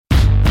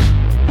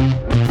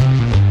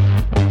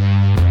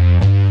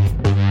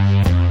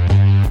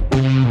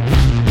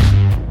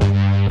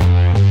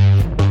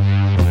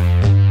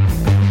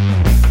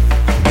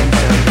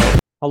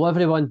Hello,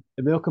 everyone,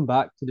 and welcome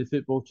back to the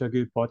Football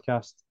Chuggu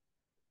podcast.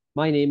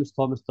 My name is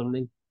Thomas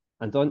Turning,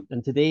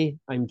 and today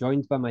I'm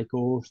joined by my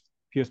co-host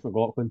Pierce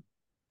McLaughlin.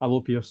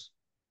 Hello, Pierce.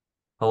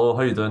 Hello,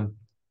 how you doing?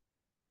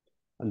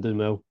 I'm doing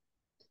well.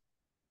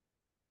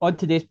 On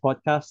today's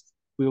podcast,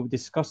 we will be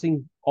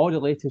discussing all the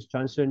latest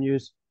transfer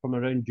news from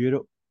around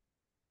Europe,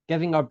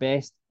 giving our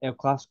best El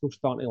Clasico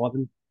starting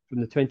 11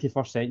 from the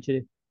 21st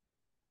century.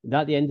 And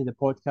at the end of the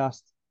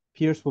podcast,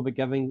 Pierce will be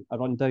giving a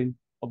rundown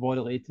of all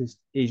the latest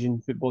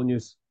Asian football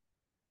news.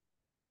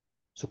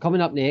 So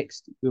coming up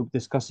next, we'll be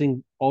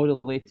discussing all the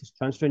latest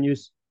transfer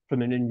news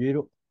from around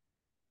Europe.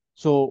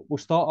 So we'll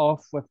start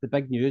off with the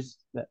big news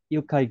that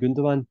Ilkay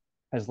Gundogan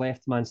has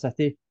left Man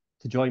City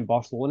to join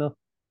Barcelona.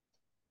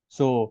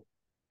 So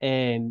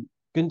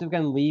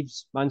Gundogan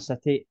leaves Man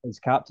City as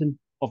captain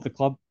of the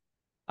club,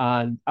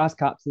 and as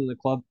captain of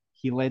the club,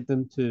 he led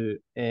them to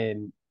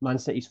Man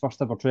City's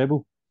first ever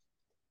treble.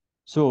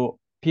 So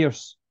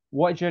Pierce,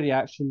 what is your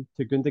reaction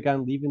to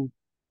Gundogan leaving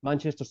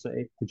Manchester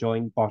City to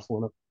join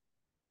Barcelona?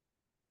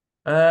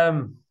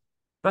 Um,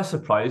 bit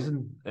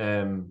surprising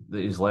that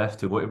he's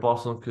left to go to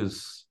Barcelona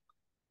because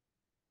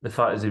the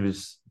fact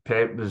is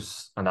Pep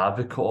was an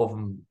advocate of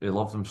him. He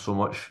loved him so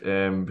much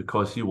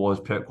because he was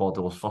Pep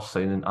Guardiola's first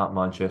signing at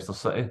Manchester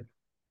City,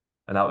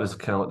 and that was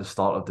kind of like the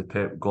start of the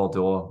Pep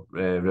Guardiola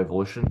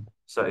revolution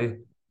City.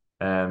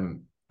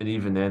 And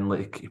even then,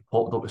 like he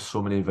popped up with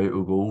so many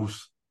vital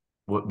goals,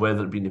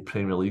 whether it be in the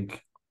Premier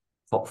League,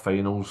 cup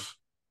finals,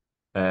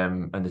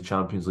 and the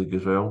Champions League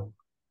as well.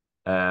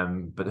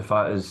 But the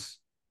fact is,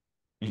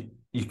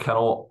 you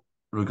cannot,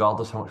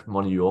 regardless how much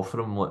money you offer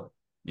him, like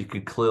you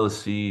could clearly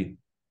see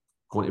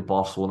going to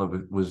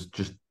Barcelona was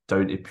just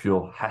down to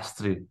pure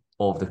history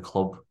of the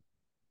club.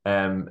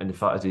 And the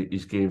fact is,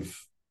 he's gave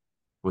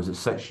was it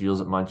 6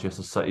 years at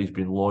Manchester City. He's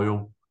been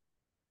loyal.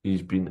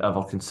 He's been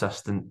ever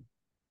consistent,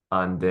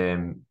 and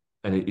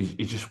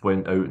he just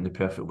went out in the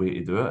perfect way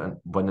to do it and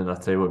winning a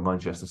title at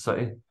Manchester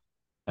City.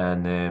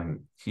 And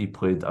he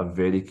played a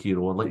very key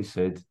role. And like you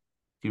said,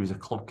 he was a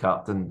club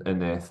captain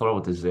and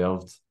thoroughly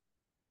deserved.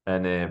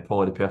 And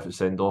probably the perfect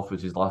send off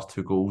was his last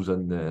two goals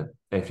in the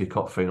FA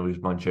Cup final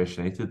with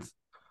Manchester United.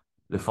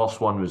 The first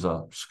one was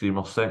a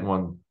screamer, second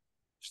one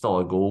still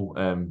a goal,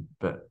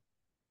 but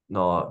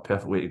no,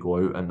 perfect way to go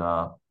out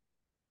and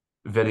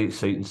very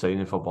exciting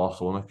signing for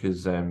Barcelona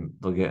because they're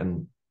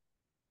getting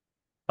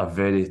a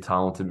very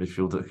talented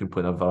midfielder that can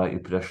play in a variety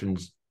of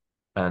positions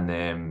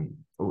and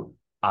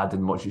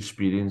adding much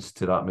experience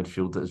to that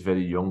midfield that is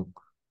very young,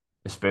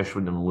 especially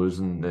when they're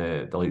losing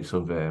the likes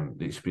of the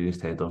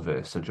experienced head of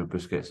Sergio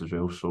Busquets as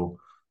well. So,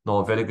 no,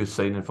 a very good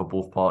signing for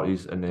both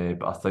parties, and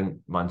but I think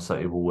Man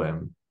City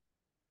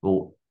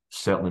will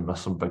certainly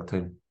miss him big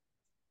time.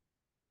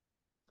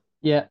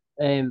 Yeah,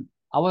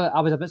 I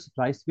was a bit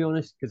surprised to be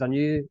honest because I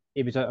knew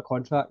he was out of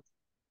contract.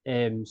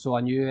 So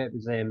I knew it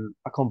was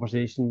a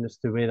conversation as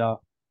to whether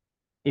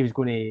he was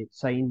going to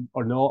sign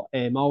or not.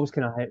 I always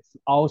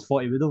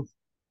thought he would have,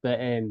 but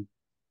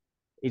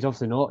he's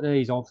obviously not now.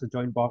 He's obviously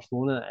joined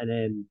Barcelona,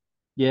 and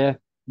yeah,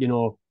 you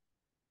know,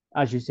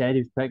 as you said,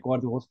 he was Pep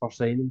Guardiola's first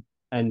signing,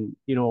 and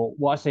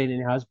what a signing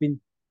he has been.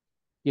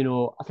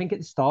 I think at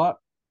the start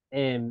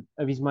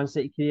of his Man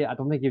City career, I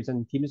don't think he was in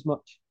the team as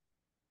much.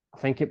 I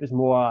think it was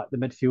more the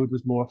midfield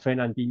was more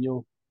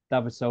Fernandinho,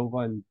 David Silva,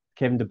 and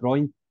Kevin De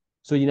Bruyne.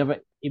 So he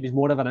was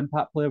more of an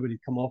impact player when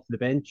he'd come off the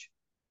bench.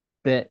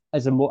 But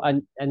in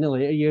the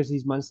later years of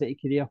his Man City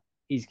career,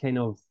 he's kind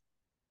of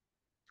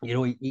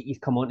he's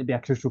come on to be a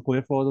crucial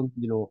player for them.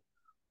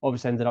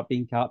 Obviously ended up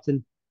being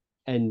captain,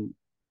 and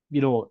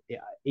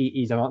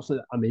he's an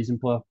absolute amazing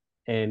player.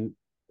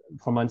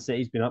 For Man City,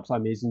 he's been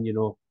absolutely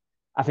amazing.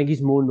 I think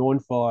he's more known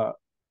for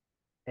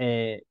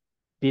being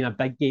a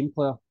big game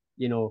player.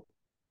 You know,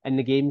 in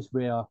the games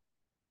where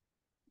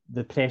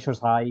the pressure's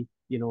high.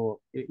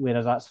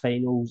 Whether that's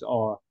finals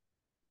or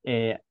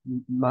uh,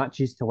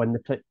 matches to win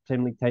the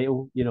Premier League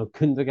title.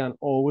 Gundogan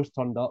always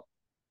turned up.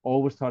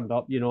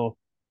 You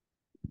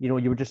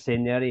were just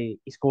saying there, he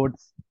scored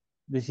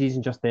the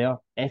season just there,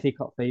 FA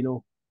Cup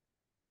final.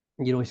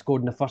 He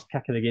scored in the first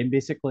kick of the game,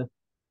 basically.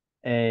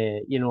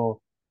 You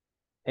know,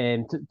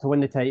 to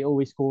win the title,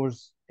 he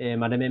scores. I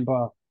remember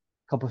a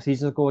couple of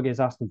seasons ago against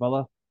Aston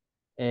Villa,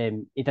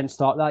 he didn't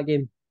start that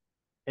game,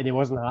 and he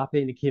wasn't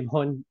happy, and he came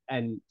on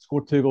and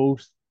scored two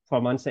goals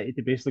for Man City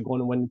to basically go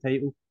on and win the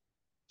title.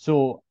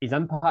 So his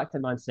impact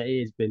at Man City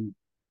has been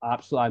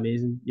absolutely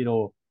amazing.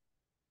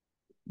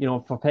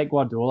 For Pep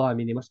Guardiola, I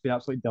mean, he must be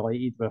absolutely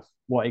delighted with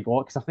what he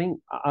got because I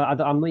think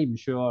I'm not even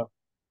sure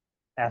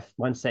if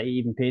Man City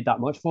even paid that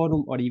much for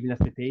him, or even if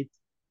they paid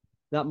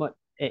that much,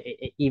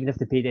 even if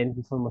they paid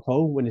anything for him at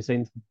all when they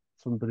signed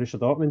from Borussia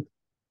Dortmund.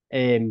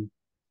 Um,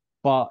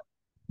 but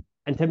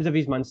in terms of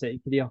his Man City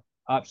career,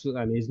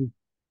 absolutely amazing.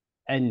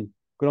 And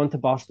going on to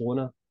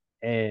Barcelona,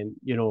 they're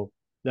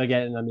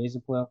getting an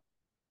amazing player.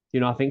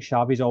 I think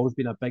Xavi's always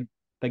been a big,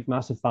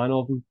 massive fan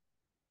of him.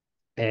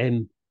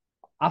 Um,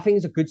 I think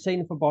it's a good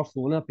sign for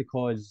Barcelona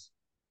because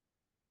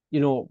we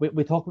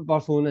talk about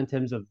Barcelona in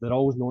terms of they're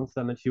always known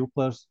for their midfield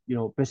players.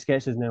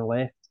 Busquets is now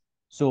left,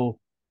 so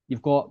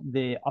you've got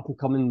the up and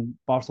coming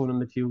Barcelona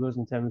midfielders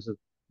in terms of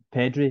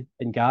Pedri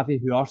and Gavi,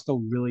 who are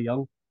still really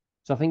young.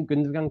 So I think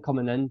Gundogan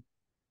coming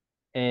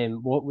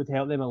in, what would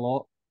help them a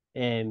lot,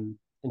 in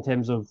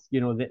terms of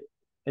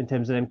in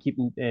terms of them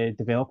keeping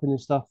developing and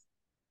stuff.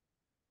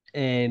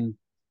 Um,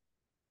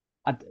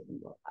 I,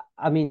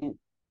 I mean,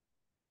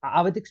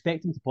 I would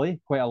expect him to play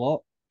quite a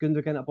lot,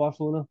 Gundogan at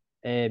Barcelona.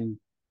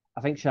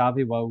 I think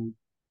Xavi will,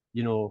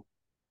 you know,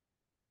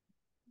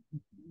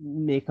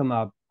 make him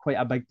a quite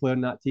a big player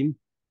in that team.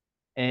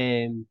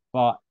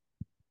 But at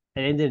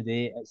the end of the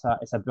day,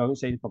 it's a brilliant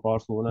signing for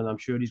Barcelona, and I'm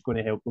sure he's going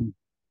to help them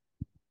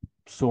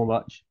so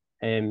much.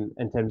 In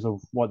terms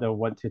of what they'll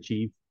want to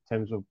achieve, in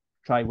terms of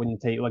try winning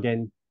the title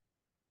again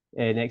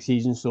next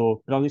season.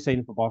 So brilliant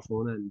signing for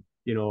Barcelona, and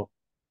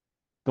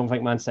don't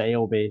think Man City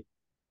will be.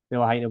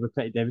 I think they'll be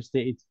pretty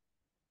devastated.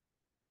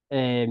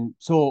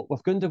 So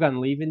with Gundogan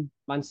leaving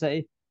Man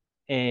City,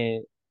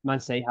 Man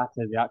City had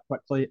to react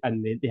quickly,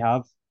 and they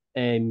have,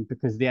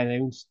 because they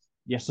announced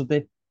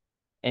yesterday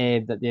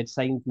that they had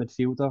signed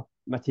midfielder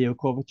Mateo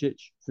Kovacic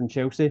from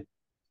Chelsea.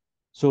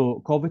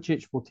 So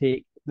Kovacic will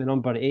take the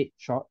number 8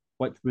 shirt,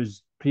 which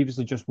was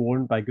previously just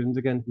worn by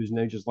Gundogan, who's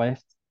now just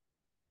left.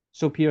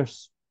 So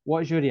Pierce,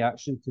 what is your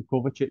reaction to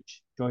Kovacic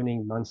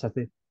joining Man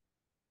City?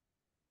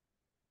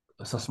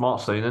 It's a smart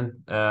signing,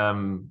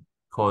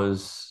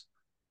 because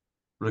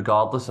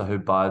regardless of how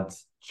bad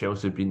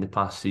Chelsea have been the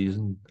past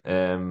season,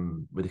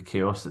 with the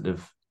chaos that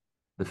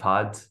they've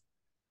had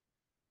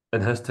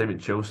in his time at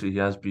Chelsea, he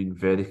has been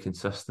very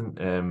consistent.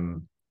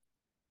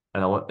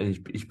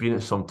 He's been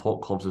at some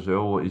top clubs as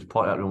well. He's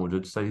part of that Real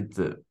Madrid side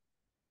that,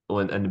 well,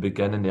 in the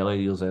beginning, the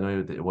early years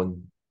anyway, that he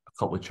won a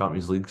couple of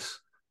Champions Leagues.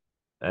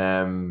 He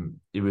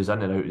was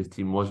in and out of the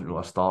team, wasn't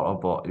really a starter,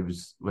 but he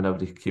was whenever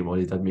he came on,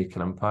 he did make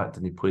an impact,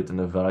 and he played in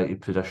a variety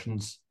of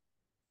positions.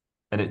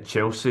 And at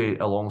Chelsea,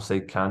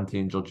 alongside Kante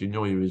and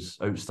Jorginho, he was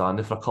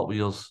outstanding for a couple of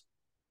years,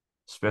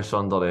 especially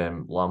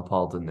under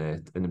Lampard in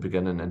the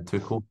beginning and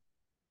Tuchel.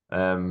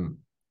 Um,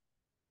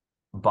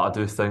 but I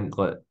do think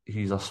that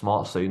he's a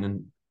smart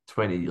signing,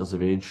 20 years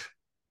of age,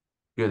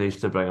 good age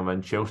to bring him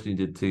in. Chelsea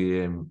needed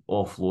to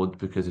offload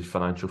because of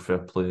financial fair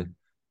play.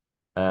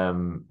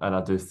 And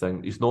I do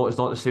think he's not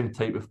the same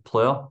type of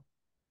player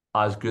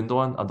as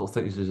Gundogan. I don't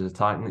think he's as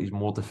attacking. He's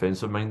more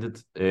defensive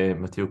minded,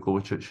 Mateo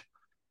Kovacic.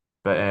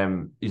 But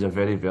he's a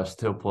very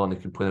versatile player and he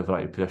can play in a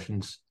variety of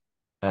positions.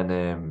 And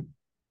and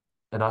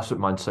that's what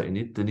Man City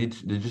need. They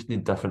just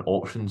need different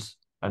options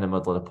in the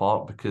middle of the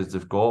park because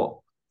they've got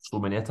so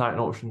many attacking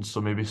options.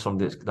 So maybe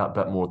somebody that's that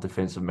bit more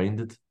defensive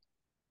minded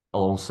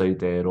alongside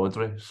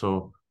Rodri.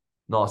 So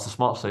no, it's a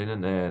smart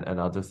signing,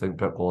 and I do think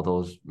Pep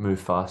Guardiola's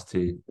moved fast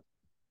to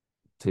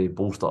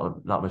bolster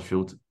that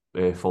midfield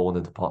following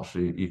the departure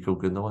of Ilkay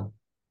Gundogan.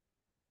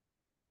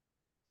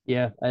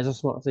 Yeah, it is a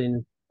smart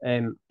signing.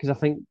 Because I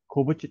think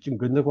Kovacic and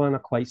Gundogan are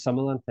quite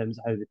similar in terms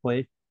of how they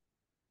play.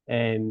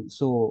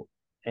 So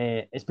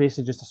it's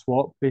basically just a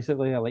swap,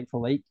 basically a like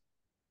for like.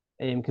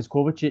 Because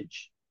Kovacic,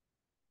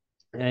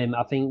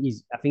 I think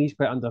he's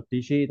quite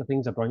underappreciated. I think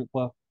he's a brilliant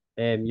player.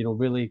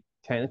 Really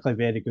technically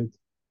very good.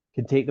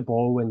 Can take the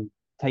ball in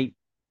tight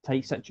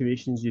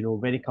situations.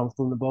 Very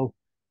comfortable in the ball.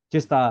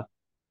 Just a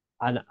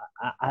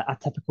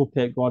typical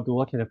Pep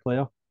Guardiola kind of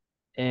player.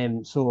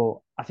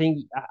 So I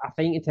think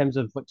in terms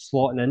of like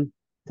slotting in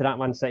to that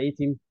Man City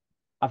team,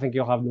 I think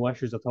he'll have no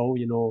issues at all.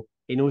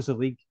 He knows the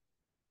league.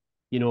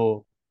 You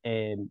know,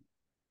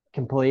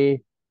 can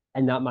play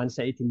in that Man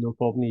City team no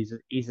problem.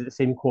 He's at the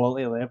same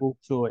quality level,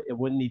 so it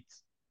wouldn't need.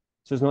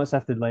 So it's not as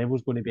if the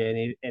level's going to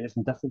be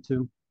anything different to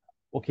him.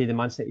 Okay, the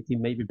Man City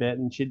team might be better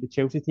than the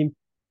Chelsea team,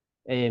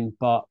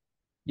 but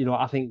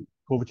I think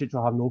Kovacic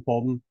will have no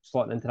problem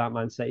slotting into that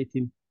Man City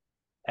team,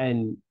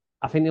 and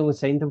I think they only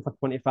signed him for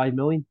 25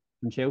 million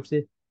from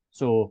Chelsea,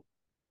 so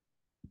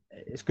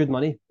it's good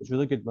money. It's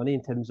really good money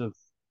in terms of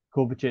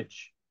Kovacic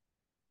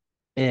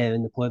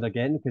and the player they're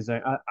getting because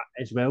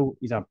as well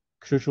he's a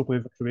crucial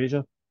player for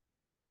Croatia.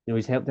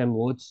 He's helped them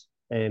loads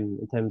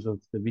in terms of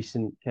the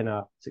recent kind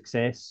of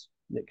success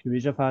that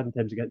Croatia have had in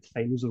terms of getting to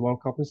finals of the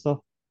World Cup and stuff.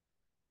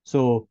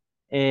 So,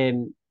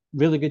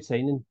 really good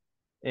signing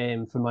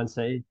for Man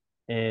City,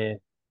 and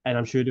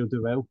I'm sure they'll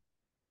do well.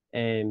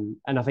 And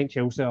I think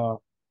Chelsea are,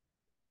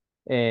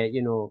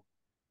 you know,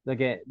 they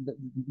get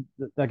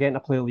they're getting a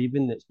player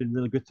leaving that's been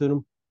really good to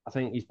them. I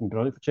think he's been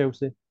brilliant for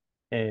Chelsea.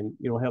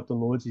 Helped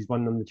them loads. He's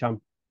won the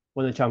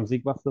Champions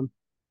League with them.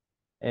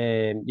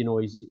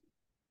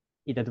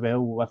 He did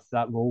well with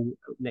that role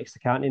next to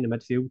Kante in the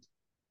midfield.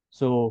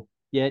 So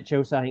yeah,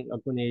 Chelsea I think are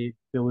going to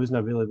be losing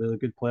a really really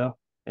good player,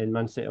 and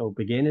Man City will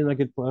be gaining a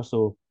good player.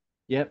 So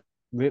yep,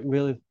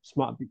 really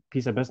smart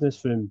piece of business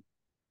from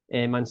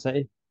Man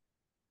City.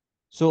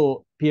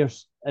 So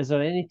Pierce, is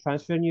there any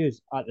transfer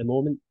news at the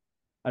moment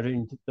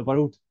around the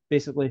world,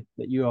 basically,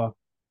 that you are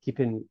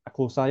keeping a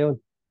close eye on?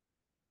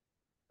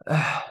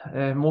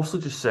 Mostly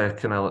just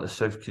kind of like the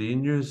South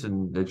Korean news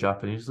and the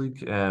Japanese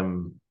league.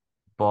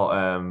 But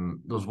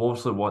there's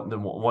obviously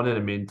one of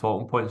the main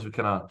talking points we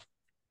kind of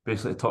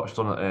basically touched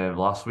on it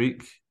last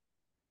week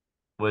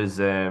was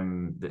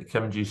that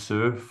Kim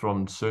Ji-soo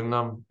from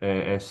Suriname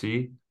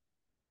SC,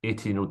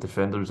 18-year-old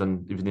defenders,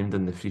 and he was named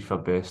in the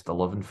FIFA Best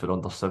 11 for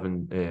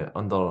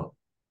under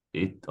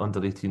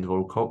 18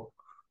 World Cup,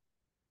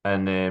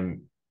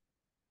 and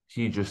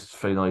he just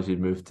finalised his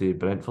move to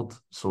Brentford.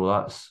 So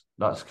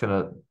that's kind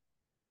of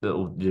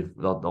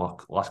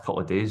the last couple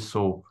of days.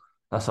 So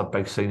that's a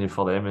big signing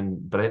for them.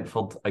 And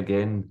Brentford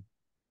again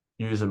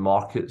using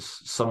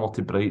markets similar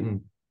to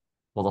Brighton,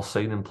 where they're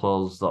signing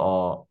players that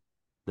are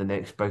the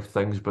next big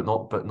things, but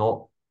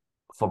not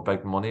for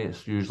big money.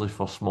 It's usually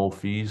for small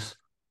fees,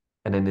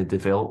 and then they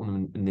develop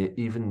them and they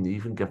even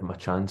give them a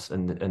chance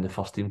in the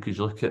first team. Because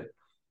you look at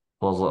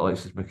players like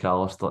Alexis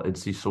McAllister and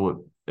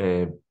Cecil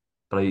at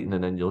Brighton,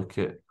 and then you look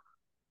at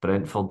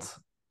Brentford,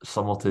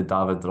 similar to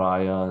David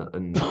Raya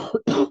and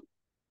a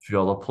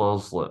few other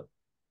players. Like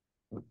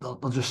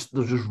they're just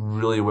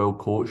really well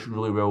coached,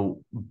 really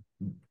well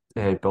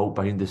built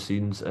behind the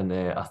scenes, and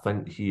I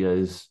think he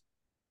is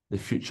the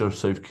future of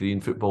South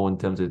Korean football in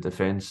terms of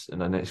defence in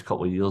the next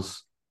couple of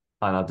years.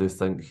 And I do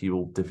think he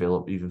will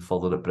develop even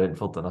further at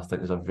Brentford, and I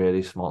think it's a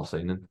very smart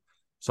signing.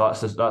 So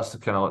that's the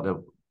kind of like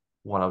the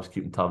one I was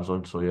keeping tabs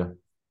on. So yeah,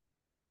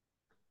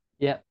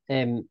 Yeah,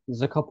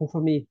 there's a couple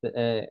for me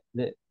that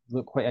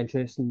look quite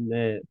interesting.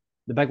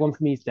 The big one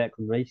for me is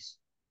Declan Rice.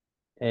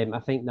 I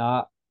think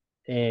that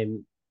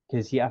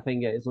because I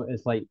think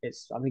it's like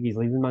I think he's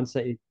leaving Man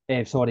City.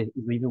 Sorry,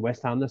 he's leaving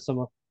West Ham this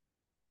summer.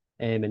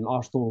 And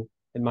Arsenal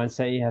and Man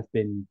City have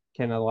been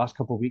kind of the last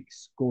couple of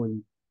weeks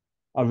going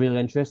are really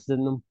interested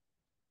in them.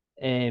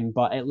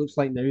 But it looks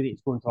like now that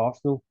he's going to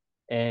Arsenal.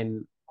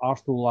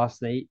 Arsenal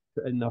last night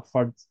put in their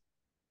third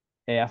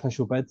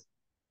official bid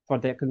for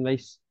Declan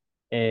Rice.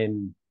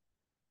 Um,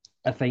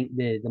 I think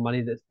the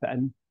money that's put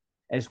in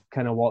is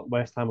kind of what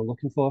West Ham are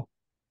looking for.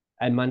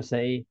 And Man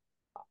City,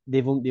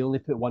 they only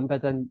put one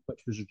bid in,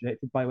 which was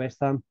rejected by West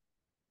Ham.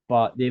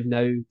 But they've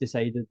now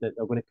decided that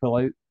they're going to pull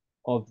out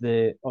of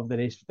the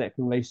race for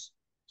Declan Rice.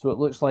 So it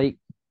looks like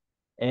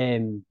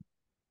um,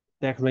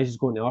 Declan Rice is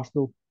going to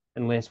Arsenal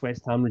unless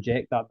West Ham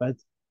reject that bid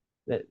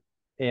that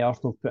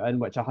Arsenal put in,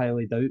 which I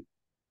highly doubt.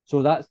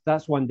 So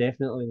that's one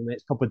definitely in the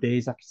next couple of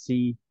days I could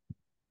see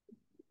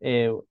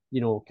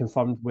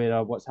confirmed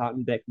where what's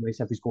happened to Declan Rice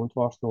if he's going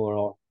to Arsenal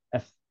or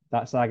if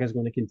that saga is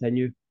going to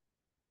continue.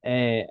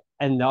 And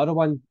the other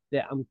one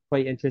that I'm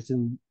quite interested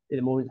in at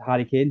the moment,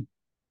 Harry Kane.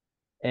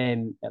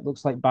 It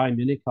looks like Bayern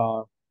Munich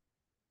are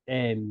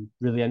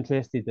really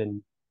interested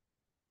in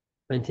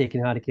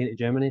taking Harry Kane to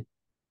Germany.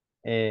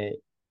 Uh,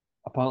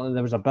 Apparently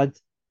there was a bid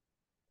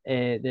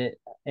that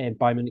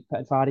Bayern Munich put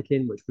in for Harry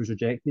Kane, which was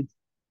rejected.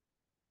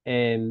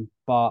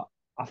 But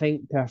I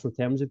think personal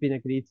terms have been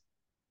agreed.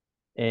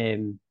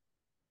 Um,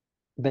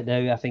 but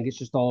now I think it's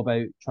just all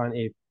about trying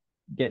to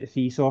get the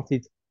fee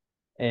sorted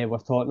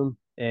with Tottenham.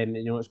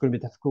 It's going to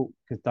be difficult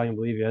because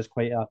Daniel Levy is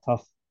quite a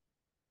tough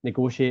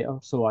negotiator.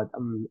 So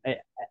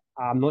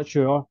I'm not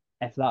sure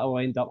if that will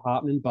end up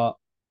happening. But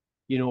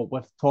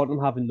with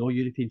Tottenham having no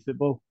European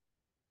football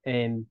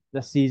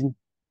this season,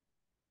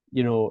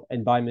 in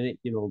Bayern Munich,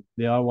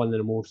 they are one of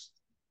the most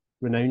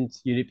renowned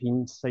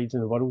European sides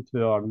in the world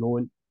who are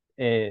known,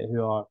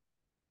 who are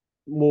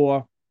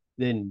more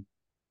than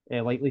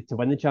likely to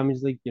win the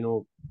Champions League.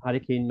 Harry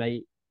Kane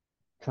might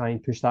try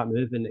and push that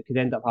move, and it could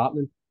end up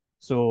happening.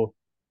 So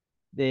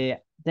the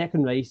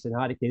Declan Rice and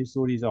Harry Kane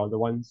stories are the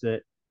ones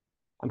that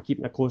I'm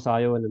keeping a close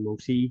eye on, and we'll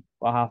see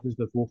what happens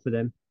with both of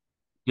them.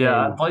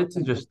 yeah, I'd Um, like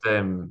to just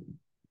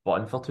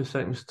butt in for 2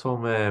 seconds,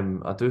 Tom.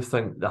 I do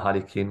think the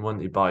Harry Kane one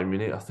to Bayern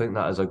Munich, I think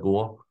that is a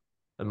goer,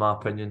 in my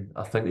opinion.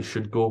 I think they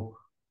should go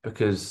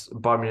because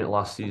Bayern Munich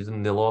last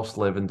season they lost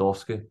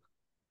Lewandowski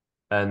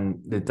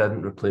and they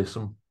didn't replace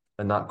him,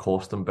 and that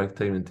cost them big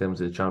time in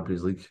terms of the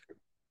Champions League.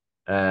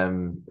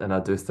 And I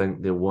do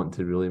think they want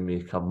to really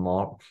make a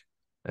mark.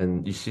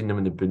 And you've seen them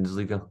in the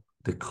Bundesliga;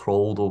 they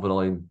crawled over the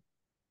line.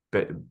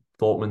 But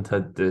Dortmund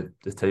had the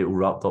title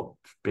wrapped up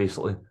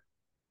basically,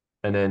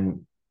 and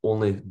then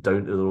only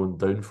down to their own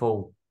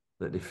downfall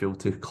that they failed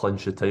to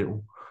clinch the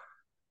title.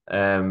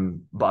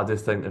 But I do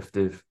think if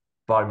they've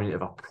Bayern Munich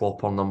have a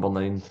proper number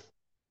nine,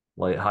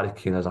 like Harry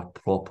Kane has a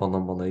proper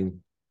number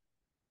nine,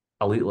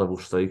 elite level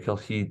striker,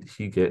 he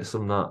gets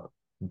them that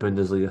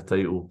Bundesliga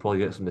title, probably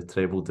gets them the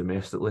treble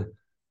domestically,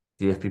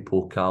 DFB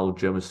Pokal,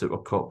 German Super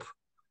Cup,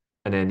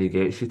 and then he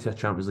gets you to a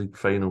Champions League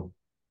final,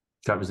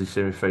 Champions League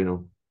semi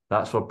final.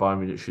 That's where Bayern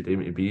Munich should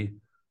aim to be.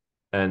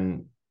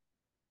 And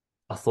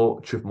I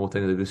thought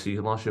Choupo-Moting had a good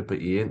season last year, but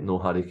he ain't no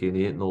Harry Kane,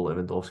 he ain't no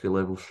Lewandowski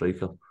level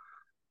striker.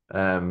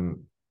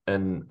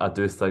 And I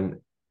do think,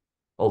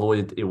 although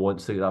he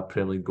wants to get that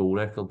Premier League goal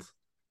record,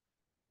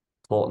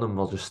 Tottenham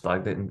are just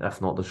stagnating,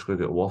 if not they're just going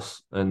to get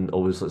worse. And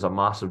obviously, it's a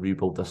massive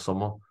rebuild this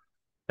summer.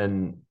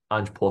 And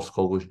Ange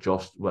Postecoglou's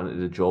just went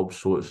into the job,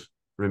 so it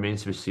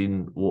remains to be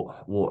seen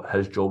what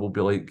his job will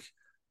be like.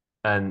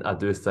 And I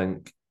do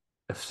think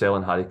if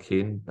selling Harry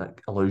Kane, that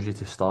allows you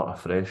to start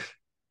afresh.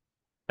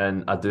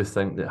 And I do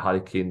think that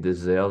Harry Kane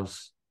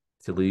deserves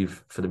to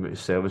leave for the amount of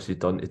service he's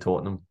done to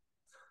Tottenham.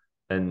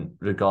 And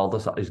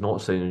regardless, he's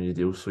not signing a new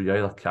deal, so you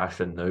either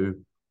cash in now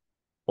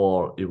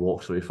or he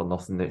walks away for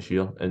nothing next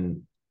year.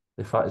 And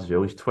the fact as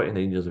well, he's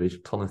 29 years of age,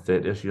 turning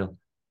 30 this year.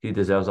 He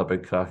deserves a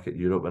big crack at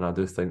Europe, and I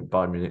do think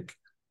Bayern Munich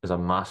is a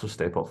massive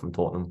step up from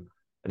Tottenham,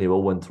 and he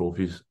will win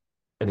trophies,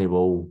 and he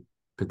will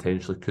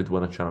potentially could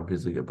win a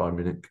Champions League at Bayern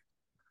Munich.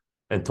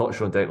 And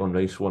touching on Declan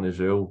Rice one as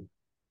well,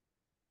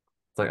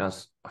 I think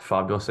that's a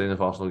fabulous sign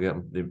if Arsenal get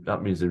him.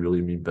 That means they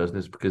really mean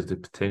business because they're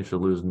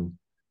potentially losing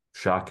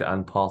Xhaka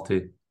and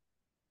Partey.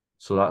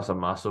 So that's a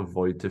massive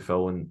void to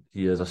fill, and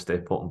he is a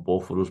step up in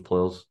both of those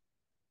players.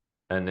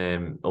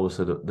 And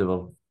obviously they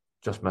were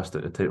just missed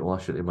out the title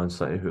last year to Man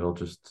City, who are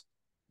just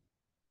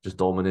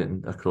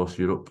dominating across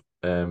Europe.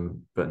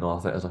 But no, I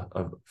think it's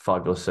a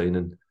fabulous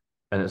signing,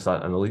 and it's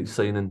an elite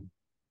signing.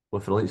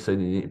 With an elite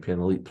signing, you need to pay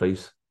an elite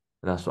price,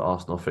 and that's what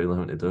Arsenal are finally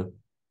having to do.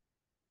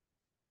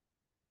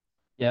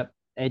 Yep.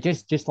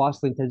 Just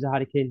lastly, in terms of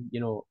Harry Kane,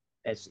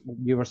 it's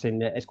you were saying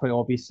that it's quite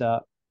obvious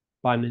that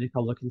Bayern Munich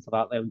are looking for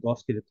that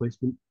Lewandowski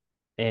replacement,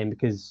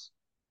 because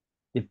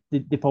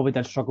they probably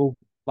did struggle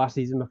last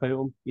season without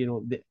him.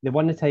 They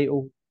won the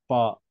title,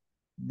 but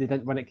they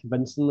didn't win it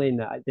convincingly,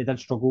 and they did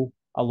struggle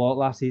a lot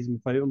last season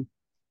without him.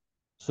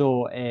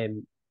 So I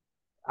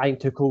think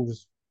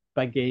Tuchel's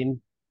big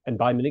game and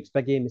Bayern Munich's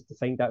big game is to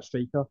find that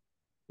striker.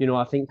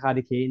 I think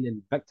Harry Kane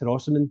and Victor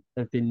Osimhen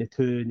have been the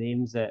two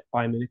names that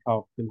Bayern Munich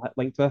have been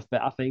linked with,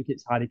 but I think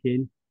it's Harry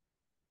Kane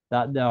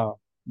that they're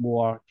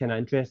more kind of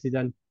interested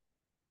in.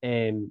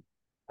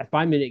 If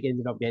Bayern Munich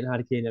ended up getting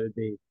Harry Kane, it would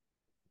be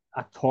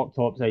a top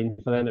sign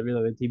for them. It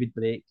really would. He would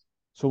break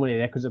so many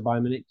records at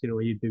Bayern Munich.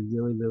 He'd be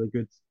really, really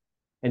good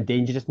and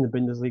dangerous in the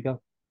Bundesliga.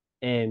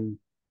 Um,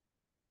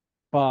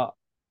 but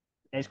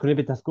it's going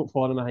to be difficult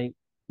for them, I think.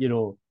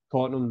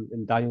 Tottenham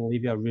and Daniel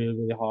Levy are really,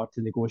 really hard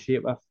to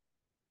negotiate with.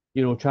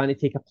 Trying to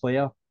take a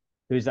player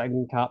who's the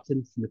England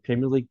captain from the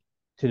Premier League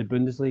to the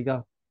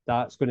Bundesliga,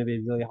 that's going to be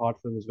really hard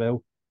for them as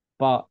well.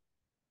 But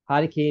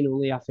Harry Kane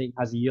only, I think,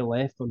 has a year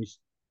left on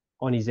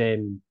his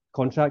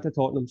contract at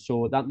Tottenham,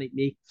 so that might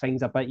make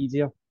things a bit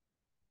easier.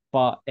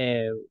 But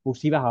we'll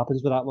see what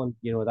happens with that one.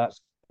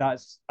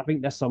 That's I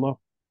think this summer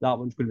that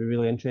one's going to be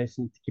really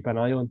interesting to keep an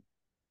eye on.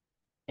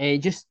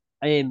 Just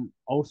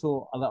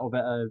also a little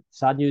bit of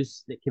sad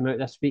news that came out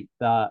this week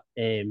that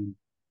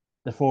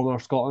the former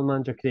Scotland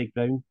manager Craig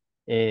Brown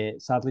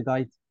sadly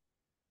died.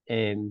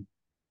 Um,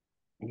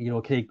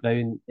 Craig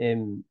Brown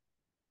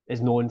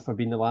is known for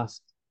being the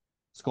last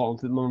Scotland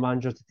football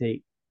manager to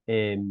take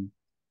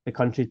the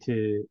country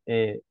to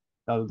the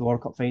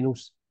World Cup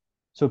finals.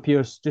 So,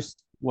 Pierce,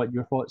 just what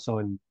your thoughts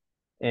on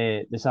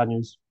the sad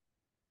news?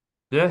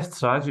 Yeah,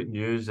 tragic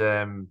news.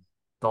 The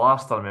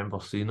last I remember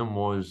seeing him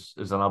was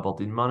as an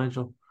Aberdeen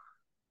manager.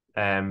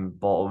 But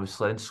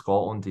obviously in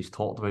Scotland, he's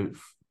talked about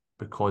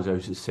because of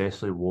how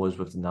successful he was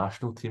with the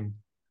national team.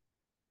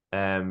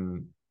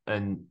 And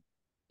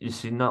you've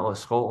seen that like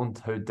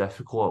Scotland, how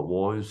difficult it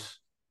was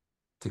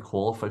to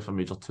qualify for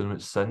major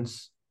tournaments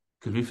since,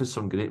 because we've had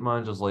some great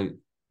managers like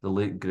the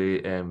late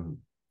great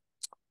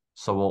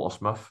Sir Walter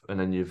Smith, and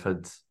then you've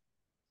had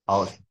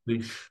Alex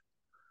Leach,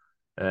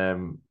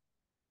 um,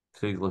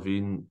 Craig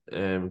Levine,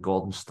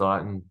 Gordon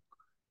Strachan,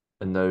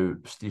 and now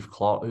Steve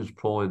Clarke, who's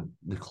probably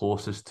the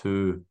closest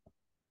to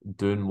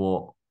doing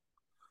what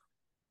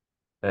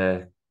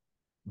uh,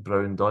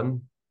 Brown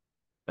done.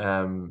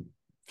 Um,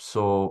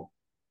 so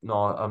no,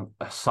 I'm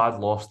a sad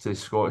loss to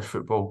Scottish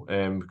football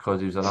because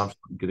he was an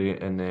absolute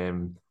great,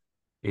 and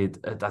I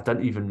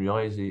didn't even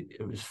realise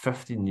it was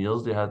 15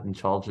 years they had in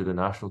charge of the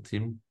national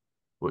team,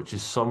 which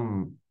is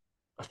some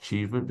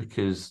achievement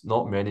because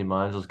not many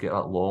managers get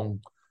that long,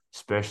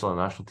 especially a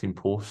national team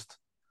post.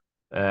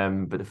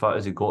 But the fact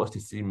is he got us to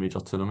three major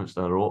tournaments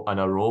in a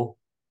row,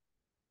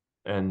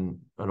 and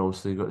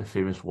obviously got the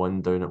famous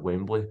one down at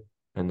Wembley,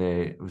 and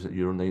was it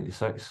Euro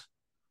 '96.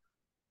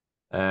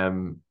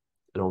 And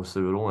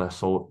obviously we're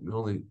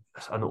only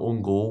an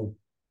own goal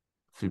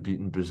for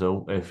beating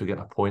Brazil, for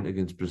getting a point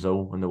against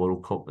Brazil in the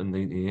World Cup in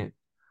 '98.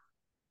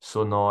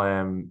 So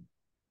no,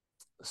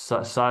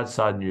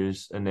 sad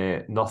news,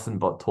 and nothing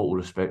but total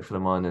respect for the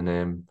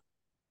man,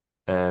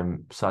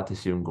 and sad to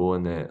see him go,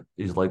 and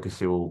his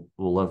legacy will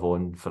live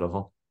on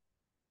forever.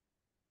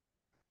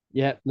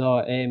 Yeah,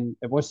 no,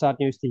 it was sad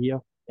news to hear.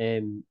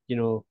 He's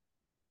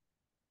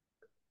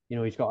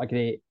got a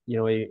great,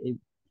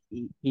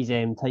 his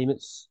time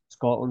at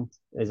Scotland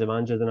as a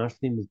manager of the national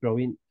team was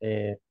brilliant.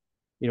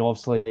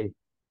 Obviously,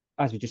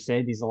 as we just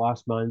said, he's the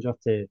last manager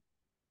to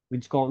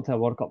lead Scotland to a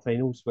World Cup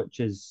finals, which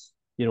is,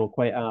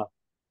 quite an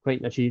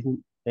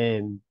achievement.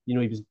 He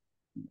was,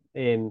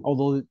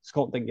 although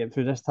Scotland didn't get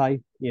through this tie,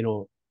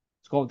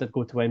 Scotland did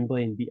go to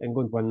Wembley and beat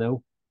England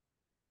 1-0.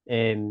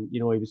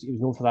 He was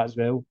known for that as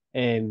well.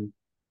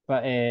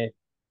 But a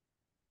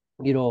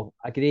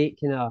great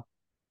kind of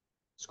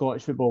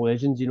Scottish football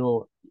legend.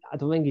 I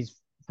don't think his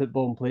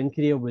football and playing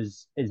career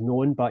is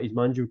known, but his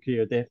managerial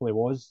career definitely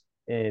was.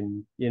 I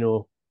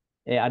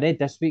read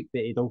this week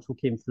that he'd also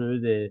came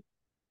through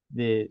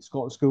the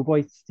Scotland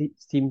schoolboy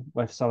team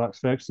with Sir Alex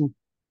Ferguson.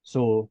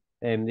 So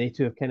they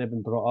two have kind of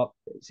been brought up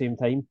at the same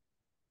time.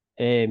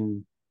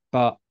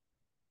 But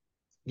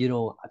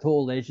a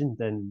total legend,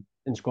 and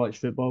in Scottish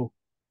football.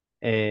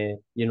 And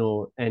he's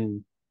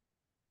going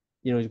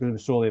to be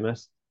sorely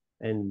missed.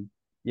 And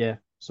yeah,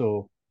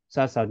 so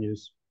sad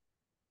news.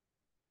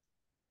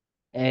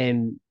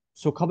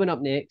 So coming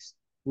up next,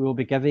 we will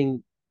be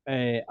giving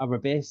our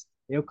best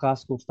El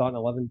Clasico starting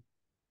 11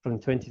 from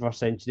the 21st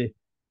century.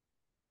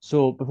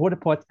 So before the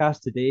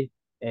podcast today,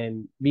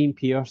 me and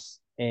Pierce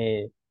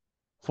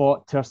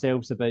thought to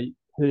ourselves about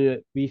who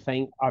we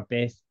think our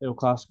best El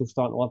Clasico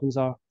starting 11s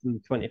are from the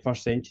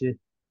 21st century.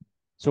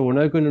 So we're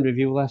now going to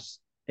review this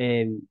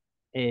on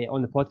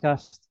the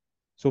podcast.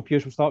 So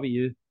Pierce, we'll start with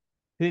you.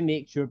 Who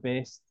makes your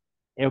best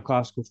El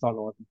Clasico starting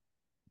 11?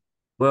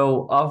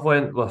 Well, I've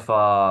went with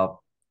a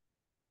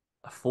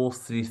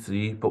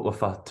 4-3-3, but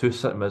with a two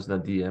centre mids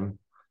and a DM.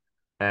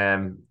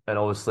 And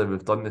obviously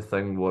we've done the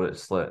thing where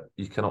it's like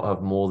you cannot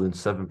have more than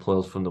seven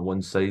players from the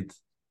one side.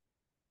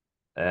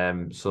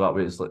 So that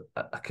way it's like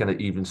a kind of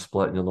even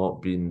split, and you're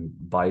not being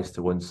biased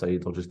to one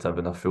side or just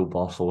having a full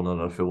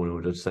Barcelona or a full Real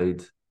Madrid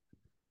side.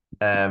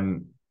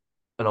 Um,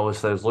 and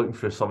obviously I was looking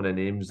for some of the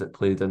names that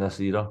played in this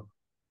era,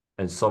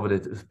 and some of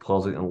the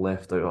players that are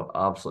left out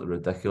are absolutely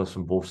ridiculous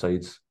from both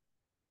sides.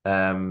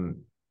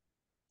 Um,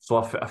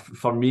 so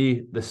for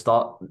me,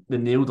 the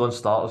nailed on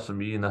starters for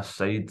me in this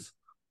side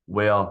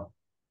were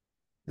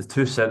the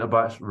two centre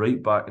backs,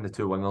 right back, and the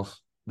two wingers.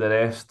 The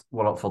rest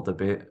were up for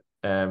debate.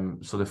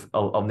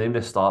 I'll name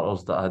the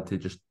starters that I had to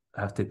just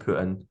have to put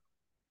in.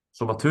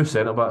 So my two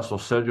centre backs were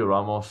Sergio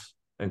Ramos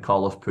and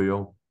Carlos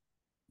Puyol.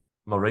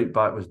 My right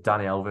back was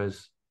Dani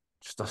Alves,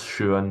 just a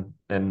shoe in,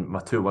 and my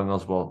two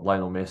wingers were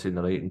Lionel Messi on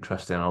the right and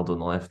Cristiano Ronaldo on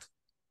the left.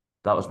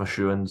 That was my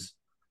shoe ins.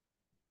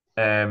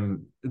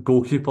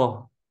 Goalkeeper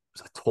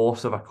was a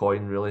toss of a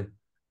coin, really.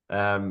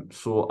 I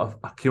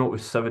came up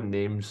with seven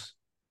names: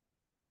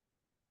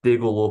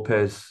 Diego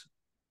Lopez,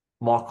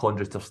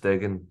 Marc-Andre ter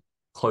Stegen,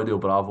 Claudio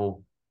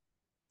Bravo,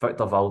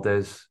 Victor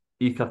Valdez,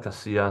 Iker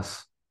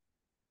Casillas,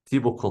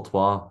 Thibaut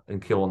Courtois,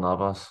 and Keylor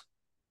Navas.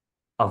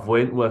 I've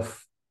went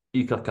with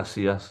Iker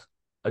Casillas.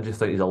 I just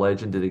think he's a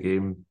legend of the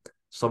game.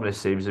 Some of the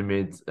saves he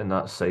made in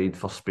that side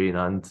for Spain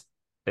and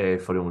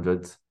for Real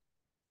Madrid.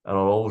 And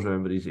I'll always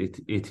remember his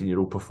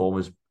 18-year-old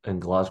performance in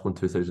Glasgow in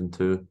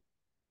 2002.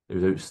 It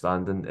was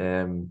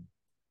outstanding.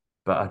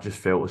 But I just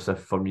felt as if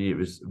for me it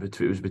was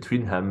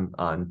between him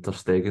and Ter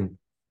Stegen.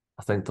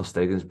 I think Ter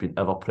Stegen's been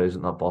ever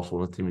present in that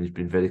Barcelona team, and he's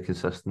been very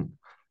consistent.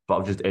 But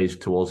I've just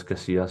edged towards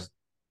Casillas,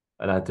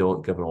 and I had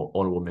to give an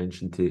honourable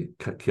mention to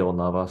Keylor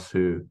Navas,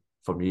 who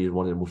for me is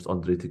one of the most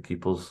underrated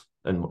keepers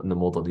in the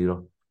modern era.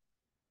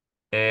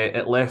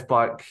 At left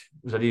back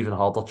was an even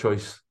harder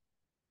choice.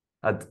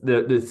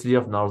 The three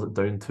I've narrowed it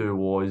down to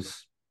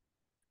was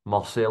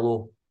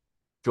Marcelo,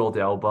 Jordi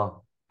Alba,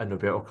 and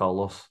Roberto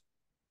Carlos.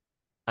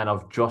 And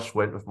I've just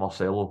went with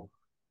Marcelo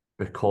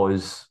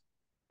because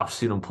I've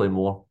seen him play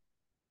more.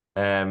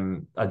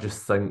 I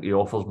just think he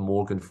offers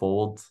more going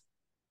forward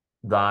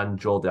than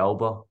Jordi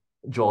Alba.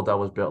 Jordi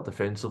Alba's better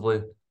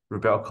defensively.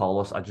 Roberto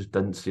Carlos, I just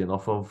didn't see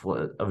enough of.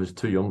 I was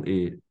too young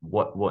to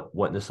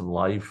witness him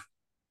live.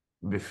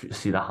 We've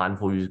seen a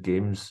handful of his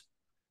games,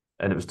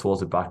 and it was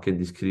towards the back end of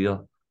his career.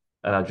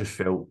 And I just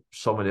felt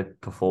some of the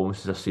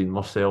performances I've seen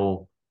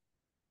Marcelo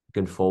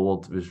going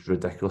forward was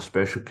ridiculous,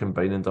 especially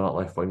combining down at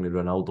left wing with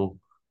Ronaldo.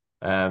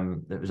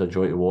 It was a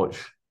joy to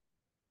watch.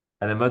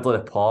 In the middle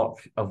of the park,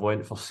 I've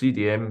went for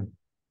CDM.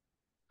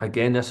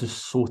 Again, this is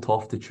so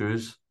tough to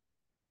choose,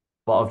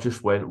 but I've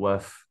just went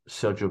with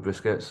Sergio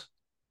Busquets.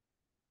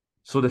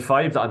 So the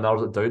five that I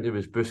narrowed it down to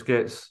was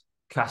Busquets,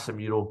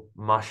 Casemiro,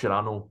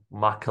 Mascherano,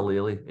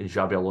 Makelele, and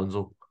Xabi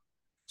Alonso.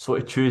 So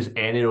to choose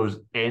any of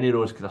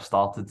those could have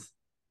started,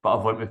 but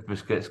I've went with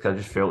Busquets because I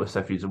just felt as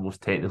if he's the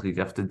most technically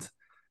gifted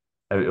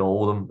out of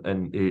all of them,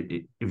 and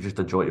he was just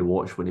a joy to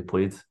watch when he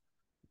played.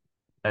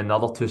 And the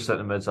other two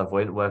centre mids I've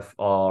went with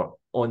are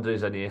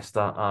Andres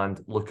Iniesta and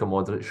Luka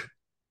Modric.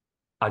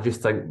 I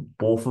just think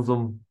both of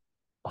them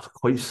are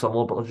quite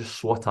similar, but they're just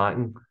so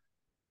attacking.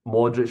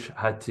 Modric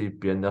had to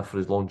be in there for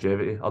his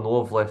longevity. I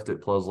know I've left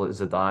out players like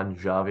Zidane,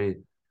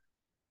 Xavi,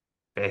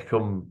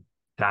 Beckham,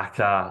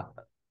 Kaká,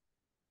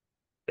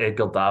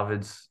 Edgar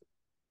Davids.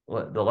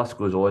 The list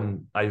goes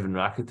on. Ivan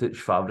Rakitic,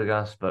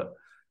 Fabregas, but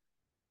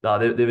nah,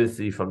 they were the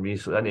three for me.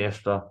 So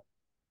Iniesta,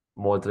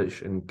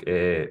 Modric, and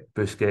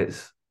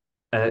Busquets.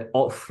 And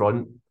up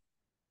front,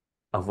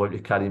 I've went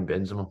with Karim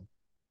Benzema.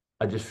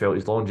 I just felt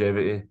his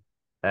longevity.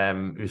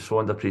 He was so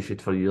underappreciated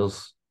for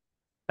years.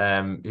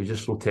 He was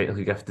just so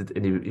technically gifted,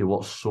 and he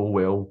works so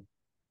well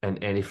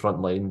in any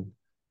front line.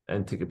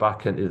 And to get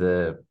back into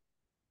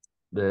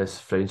the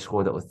French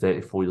squad at like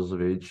 34 years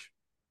of age,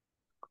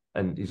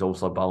 and he's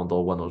also a Ballon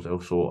d'Or winner as well.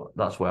 So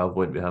that's why I've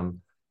went with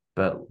him.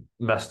 But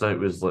missed out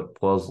was like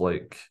players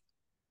like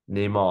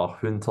Neymar,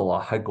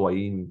 Huntelaar,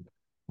 Higuain,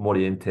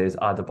 Morientes,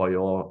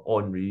 Adebayor,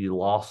 Henry,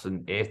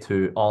 Larson,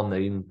 Eto'o,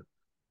 R9,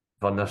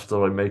 Van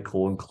Nistelrooy,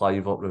 Michael Owen,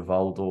 Kluivert,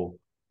 Rivaldo,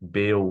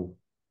 Bale,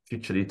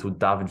 Chicharito,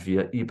 David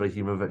Villa,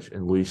 Ibrahimovic,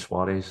 and Luis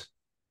Suarez.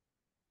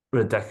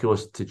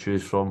 Ridiculous to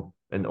choose from,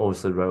 and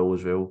obviously Raul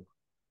as well.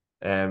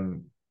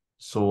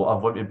 So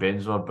I've went with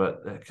Benzema,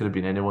 but it could have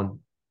been anyone.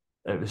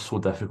 it was so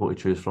difficult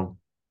to choose from.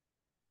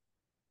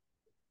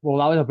 Well,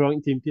 that was a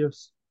brilliant team,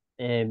 Pierce.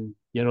 You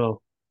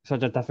know,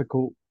 such a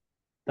difficult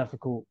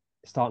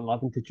starting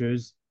 11 to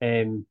choose.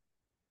 To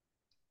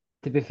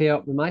be fair,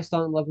 with my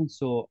starting 11,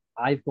 so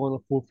I've gone a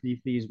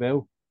 4-3-3 as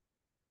well.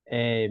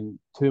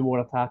 Two more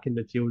attacking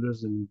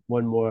midfielders and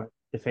one more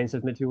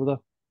defensive midfielder.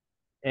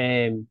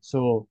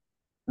 So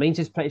mine's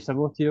just pretty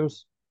similar to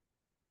yours.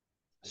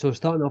 So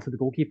starting off with the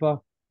goalkeeper,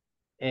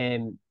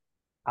 um,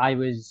 I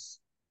was,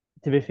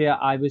 to be fair,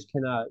 I was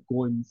kind of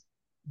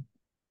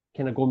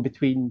going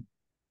between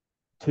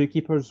two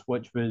keepers,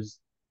 which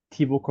was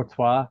Thibaut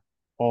Courtois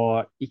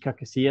or Iker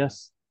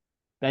Casillas.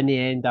 But in the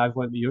end, I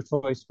went with your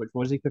choice, which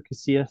was Iker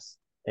Casillas.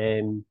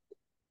 Um,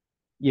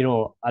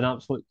 an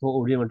absolute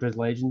total Real Madrid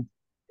legend.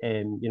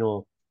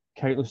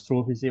 Countless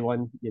trophies he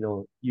won.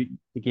 The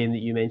game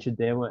that you mentioned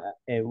there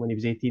when he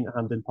was 18 at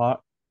Hampden Park.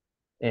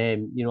 I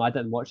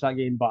didn't watch that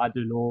game, but I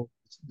do know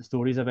the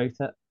stories about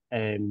it.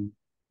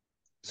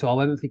 So I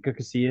went with Iker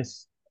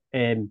Casillas.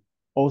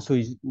 Also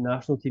his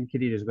national team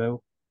career as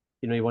well.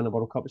 He won the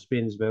World Cup with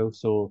Spain as well.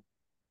 So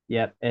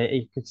yeah,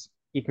 Iker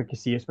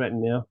Casillas went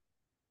in there.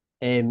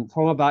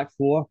 For my back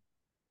four,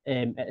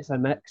 it's a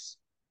mix.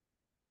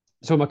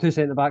 So my two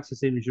centre backs the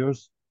same as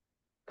yours.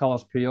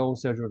 Carlos Puyol,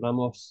 Sergio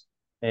Ramos.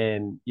 I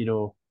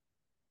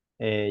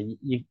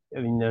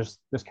mean, there's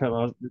kind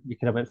of you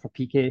could have went for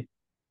PK,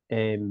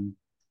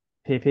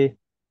 Pepe,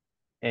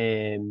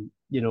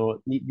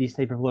 these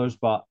type of players,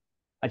 but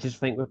I just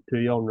think with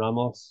Puyol and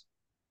Ramos,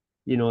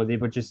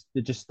 they're just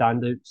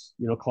standouts.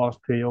 Carlos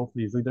Puyol for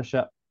his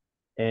leadership,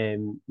 his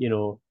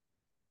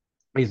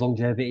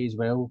longevity as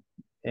well.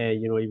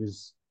 He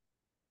was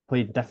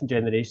played different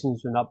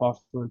generations in that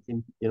Barcelona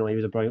team. He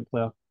was a brilliant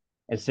player.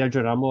 And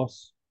Sergio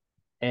Ramos,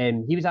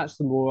 he was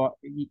actually more,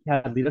 he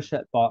had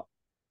leadership, but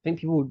I think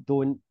people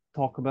don't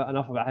talk about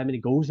enough about how many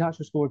goals he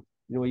actually scored.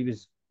 He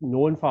was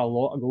known for a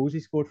lot of goals he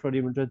scored for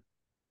Real Madrid.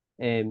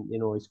 He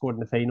scored in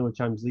the final of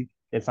Champions League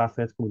against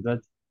Atletico Madrid.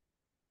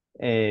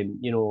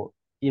 He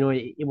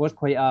was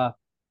quite a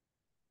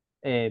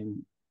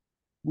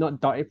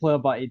not dirty player,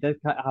 but he did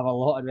have a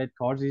lot of red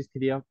cards in his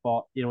career.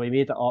 But he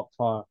made it up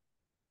for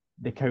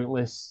the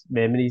countless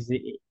memories that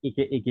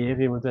he gave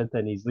Real Madrid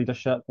and his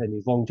leadership and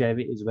his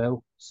longevity as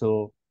well.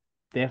 So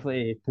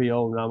definitely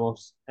Puyol and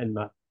Ramos and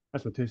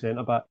that's my two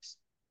centre backs.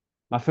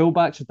 My full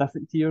backs are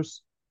different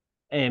tiers.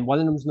 One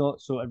of them's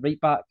not. So at right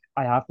back,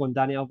 I have one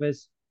Danny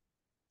Alves.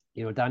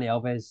 Danny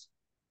Alves.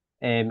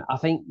 I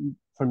think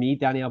for me,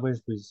 Danny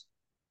Alves was,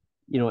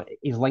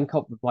 his link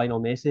up with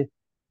Lionel Messi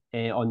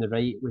on the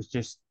right was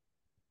just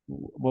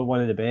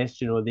one of the best.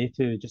 They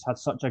two just had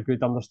such a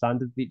good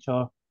understanding of each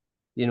other.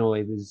 He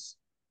was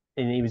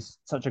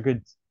such a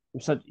good,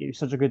 he was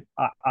such a good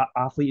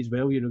athlete as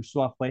well.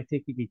 So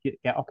athletic, he could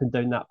get up and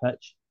down that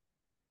pitch.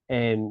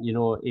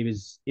 He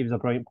was a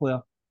brilliant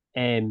player.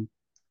 And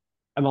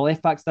my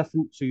left back's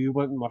different. So you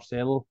went with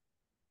Marcelo,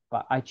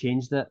 but I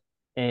changed it.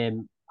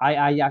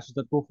 I actually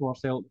did go for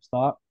Marcelo at the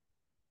start,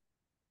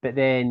 but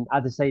then I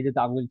decided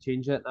that I'm going to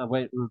change it. I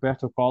went with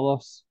Roberto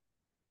Carlos.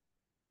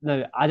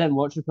 Now I didn't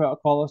watch Roberto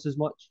Carlos as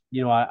much.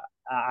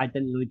 I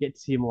didn't really get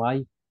to see him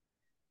live.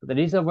 But the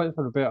reason I went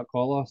for Roberto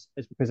Carlos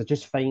is because I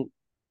just think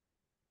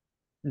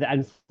the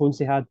influence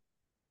he had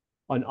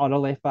on other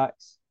left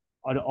backs,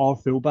 on all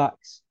full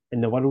backs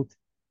in the world.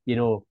 You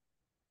know,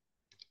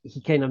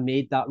 he kind of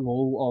made that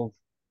role of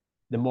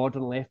the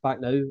modern left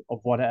back now of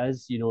what it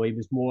is. He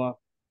was more.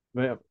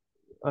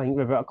 I think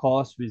Roberto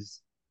Carlos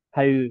was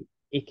how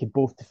he could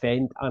both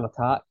defend and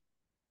attack.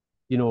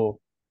 You know,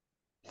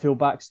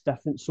 fullback's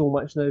different so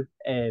much now.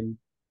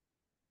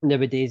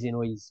 Nowadays,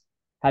 he's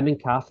him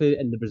and Cafu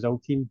in the Brazil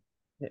team.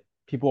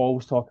 People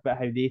always talk about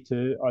how they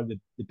two are the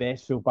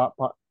best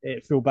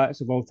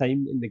fullbacks of all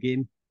time in the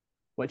game,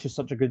 which is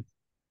such a good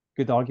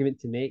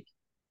argument to make.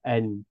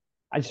 And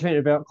I just think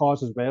Roberto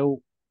Carlos as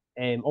well.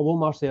 Although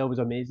Marcel was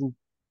amazing,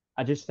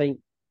 I just think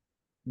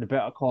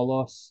Roberto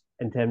Carlos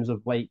in terms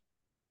of like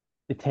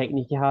the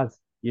technique he had.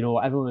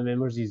 Everyone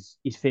remembers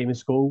his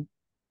famous goal,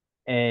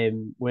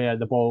 where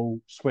the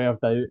ball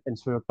swerved out and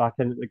swerved back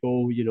into the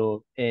goal.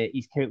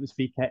 His countless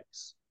free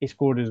kicks he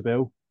scored as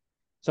well.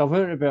 So I've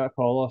went with Roberto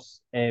Carlos,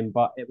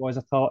 but it was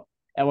a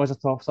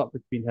toss up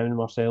between him and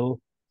Marcelo.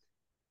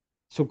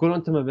 So going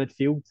on to my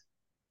midfield,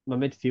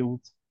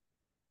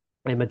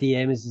 and my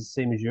DM is the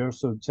same as yours.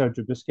 So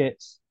Sergio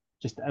Busquets,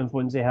 just the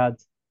influence he had.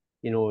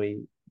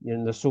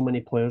 There's so many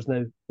players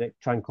now that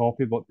try and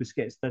copy what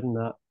Busquets did in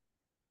that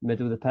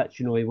middle of the pitch.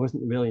 He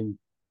wasn't really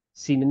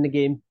seen in the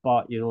game,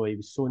 but he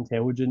was so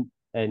intelligent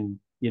and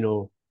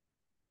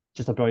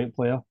just a brilliant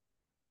player.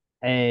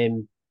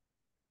 Um,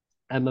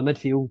 and my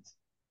midfield,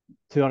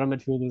 two other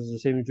midfielders are the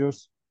same as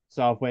yours.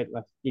 So I've went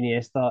with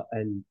Iniesta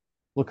and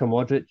Luka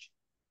Modric.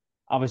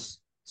 I was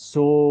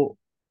so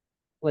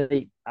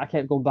like I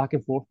kept going back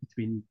and forth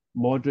between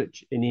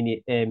Modric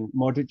and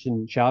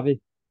Xavi,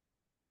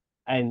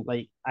 and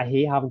like I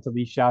hate having to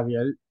leave Xavi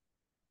out,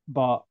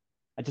 but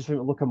I just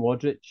went with Luka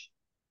Modric.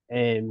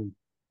 Um,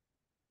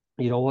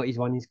 what he's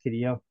won his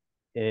career.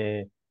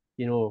 You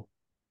know,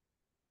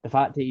 the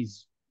fact that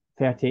he's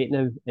 38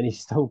 now, and he's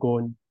still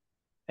going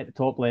at the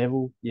top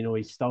level.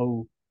 He's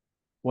still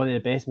one of the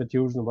best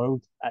materials in the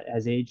world at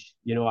his age.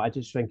 I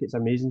just think it's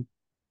amazing.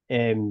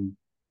 Um,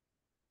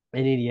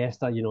 and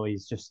Iniesta,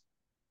 he's just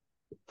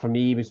for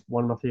me, he was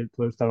one of my favorite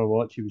players to ever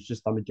watch. He was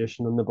just a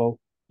magician on the ball.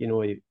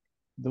 The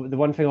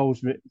one thing I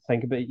always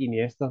think about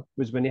Iniesta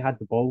was when he had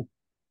the ball,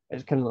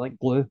 it's kind of like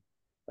glue.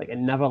 Like it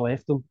never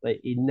left him.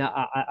 Like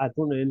I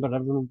don't remember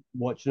everyone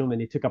watching him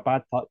and he took a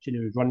bad touch and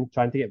he was running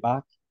trying to get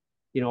back.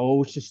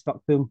 Always just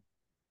stuck to him.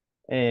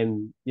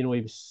 He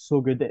was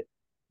so good at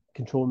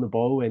controlling the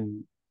ball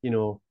and you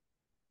know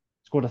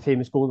scored a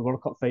famous goal in the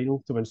World Cup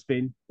final to win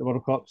Spain the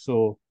World Cup.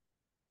 So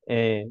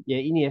yeah,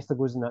 Iniesta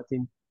goes in that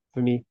team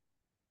for me.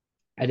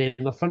 And then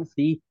my front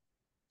three.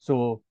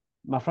 So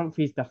my front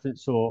three is different.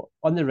 So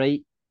on the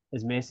right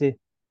is Messi.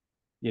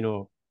 You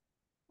know,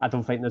 I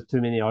don't think there's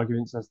too many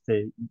arguments as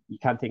to you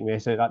can't take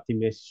Messi out of that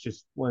team. Messi's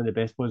just one of the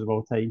best players of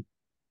all time.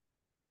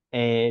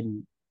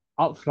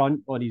 Up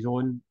front on his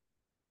own,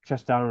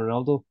 Cristiano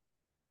Ronaldo.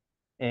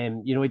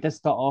 He did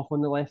start off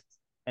on the left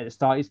at the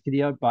start of his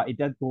career, but he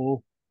did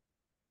go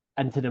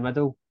into the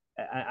middle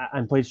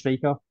and played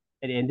striker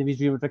at the end of his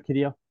Real Madrid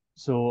career.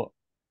 So,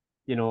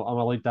 I'm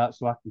allowed that,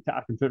 so I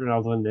can put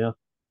Ronaldo in there.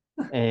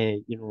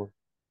 Him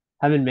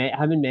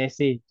and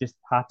Messi just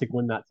had to go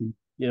in that team.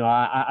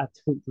 I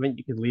don't think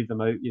you could leave them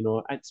out.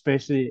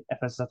 Especially if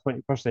it's a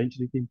 21st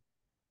century team.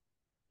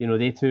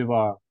 They two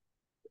were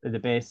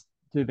the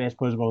two best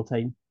players of all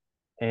time.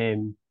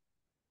 Um,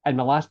 and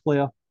my last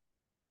player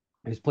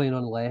who's playing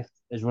on the left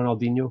is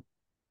Ronaldinho.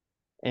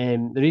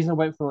 The reason I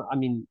went for, I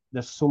mean,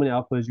 there's so many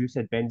other players. You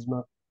said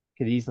Benzema,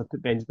 could easily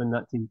put Benzema in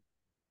that team,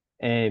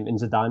 and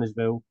Zidane as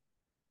well.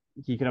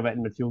 He could have been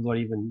in midfield or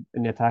even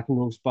in the attacking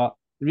roles. But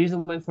the reason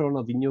I went for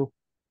Ronaldinho,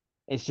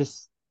 it's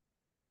just,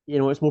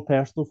 it's more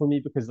personal for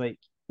me because like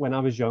when I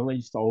was young, I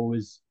used to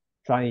always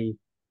try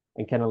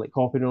and kind of like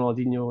copy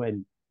Ronaldinho,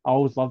 and I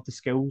always loved the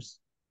skills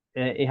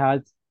he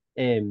had.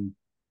 Um,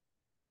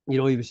 he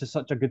was just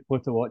such a good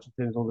player to watch in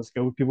terms of all the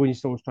skills. People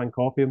used to always try and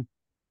copy him.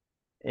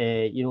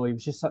 He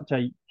was just such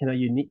a kind of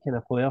unique kind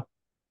of player.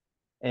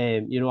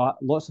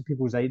 Lots of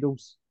people's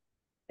idols.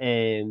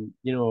 You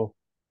know,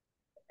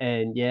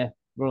 and yeah,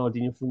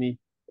 Ronaldinho for me.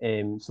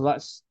 So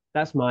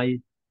that's my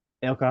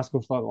El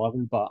Clasico start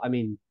 11. But I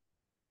mean,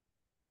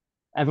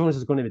 everyone's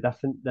is going to be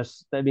different.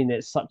 I mean,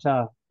 it's such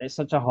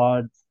a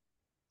hard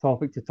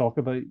topic to talk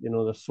about.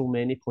 There's so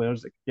many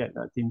players that could get in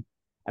that team,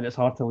 and it's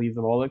hard to leave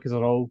them all out because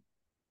they're all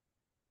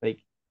like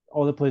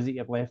all the players that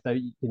you've left out.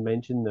 You can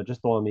mention they're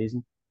just all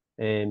amazing.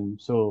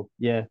 So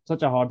yeah,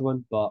 such a hard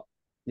one, but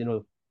you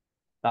know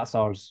that's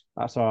ours.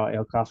 That's our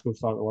El Clasico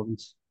start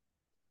 11s.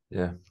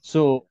 Yeah.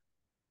 So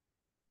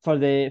for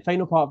the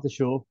final part of the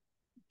show,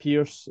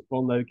 Pierce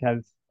will now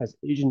give his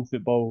Asian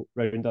football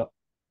roundup.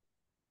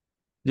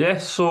 Yeah,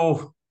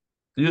 so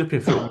the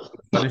European football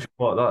finished,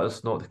 but that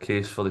is not the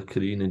case for the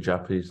Korean and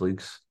Japanese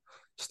leagues.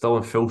 Still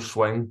in full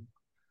swing.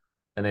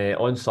 And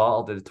on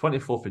Saturday, the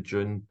 24th of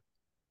June,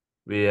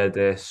 we had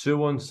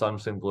Suwon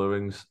Samsung Blue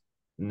Wings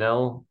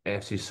nil,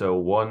 FC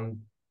Seoul 1,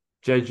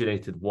 Jeju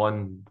United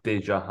 1,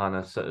 Deja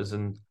Hana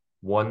Citizen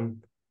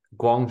 1,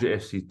 Gwangju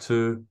FC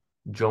 2,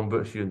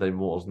 Jeonbuk Hyundai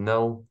Motors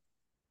nil,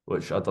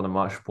 which I done a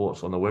match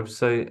reports on the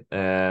website.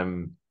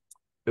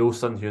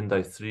 Ulsan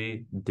Hyundai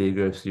 3,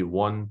 Daegu FC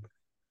 1,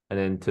 and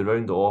then to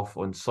round it off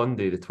on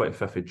Sunday, the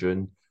 25th of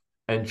June,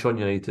 Incheon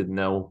United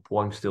nil,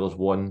 Pohang Steelers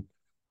 1,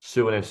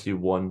 Suwon FC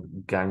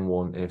 1,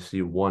 Gangwon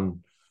FC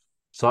 1.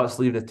 So that's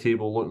leaving the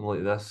table looking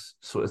like this.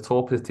 So at the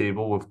top of the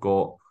table, we've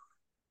got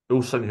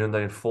Ulsan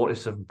Hyundai in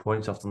 47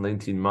 points after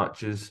 19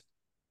 matches.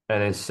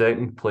 And in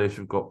second place,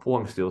 we've got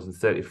Pohang Steelers in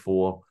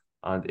 34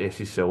 and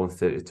FC Seoul in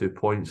 32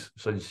 points.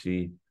 So you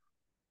see,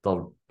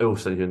 the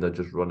Ulsan Hyundai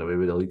just run away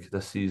with the league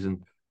this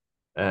season.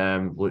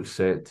 Looks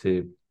set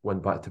to win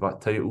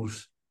back-to-back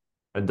titles.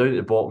 And down at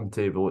the bottom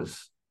table,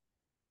 it's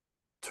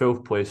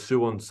 12th place,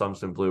 Suwon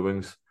Samsung Blue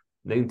Wings,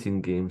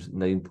 19 games,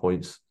 9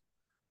 points.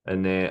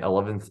 And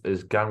 11th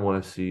is Gangwon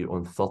FC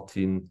on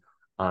 13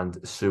 and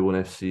Suwon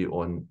FC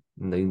on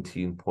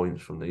 19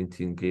 points from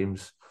 19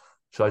 games.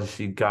 So as you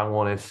see,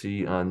 Gangwon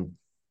FC and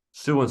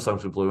Suwon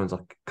Samsung Blue Wings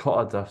are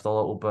cut adrift a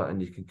little bit,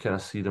 and you can kind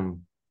of see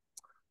them,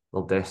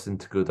 they're destined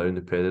to go down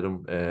the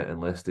pedal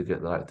unless they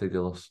get their act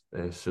together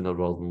sooner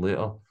rather than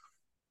later.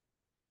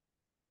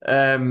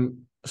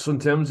 So in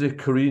terms of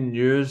Korean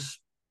news,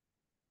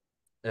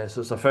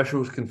 so it's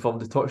official, it's confirmed.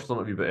 They touched on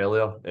it a wee bit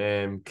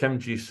earlier. Kim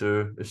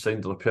Ji-soo has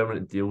signed on a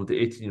permanent deal. The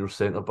 18-year-old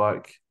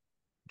centre-back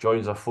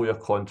joins a 4-year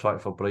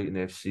contract for Brighton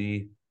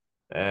FC.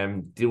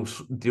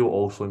 Deal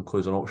also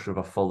includes an option of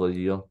a further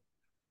year.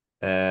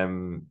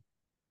 Um,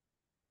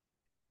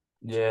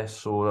 yeah,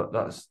 so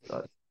that's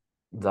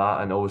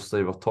that. And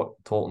obviously we're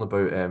talking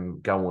about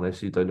Gangwon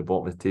FC down the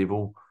bottom of the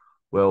table.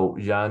 Well,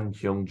 Yan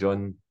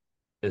Hyung-jun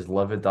is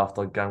livid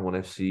after Gangwon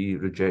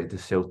FC rejected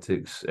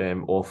Celtic's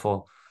offer.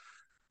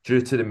 Due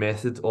to the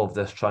method of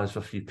this transfer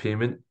fee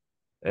payment,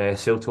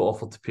 Celtic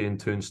offered to pay in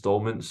 2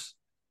 instalments.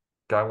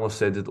 Gangwon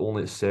said they'd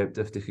only accept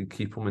if they could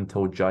keep him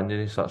until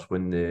January, so that's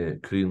when the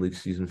Korean League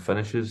season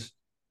finishes.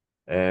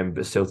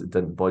 but Celtic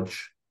didn't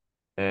budge.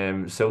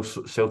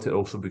 Celtic are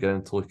also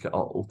beginning to look at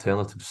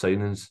alternative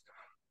signings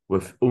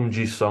with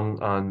Ji Sung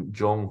and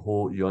Jong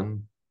Ho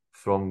Yun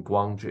from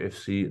Guangzhou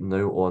FC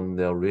now on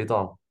their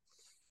radar.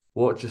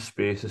 Watch the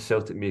space as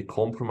Celtic may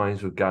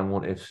compromise with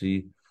Gangwon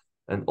FC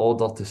in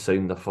order to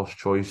sign their first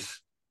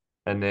choice.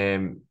 And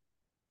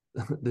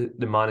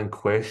the man in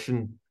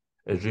question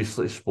has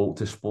recently spoke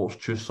to Sports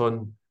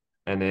Tucson,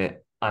 and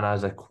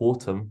as I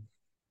quote him,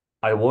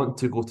 I want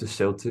to go to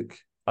Celtic.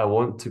 I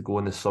want to go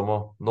in the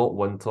summer, not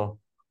winter.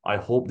 I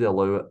hope they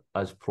allow it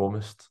as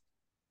promised.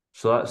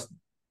 So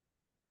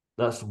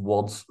that's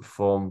words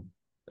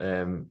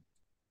um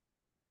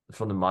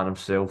from the man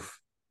himself.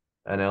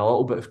 And a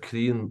little bit of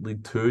Korean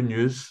League Two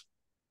news.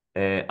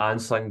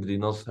 Ansang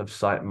Greeners have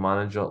sacked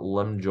manager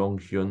Lim Jong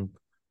Hyun,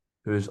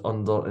 who is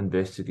under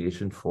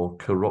investigation for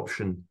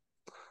corruption.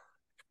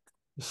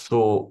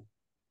 So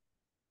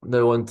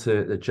now on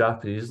to the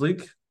Japanese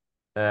league.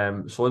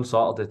 So on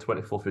Saturday,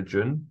 24th of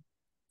June,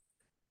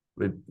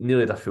 we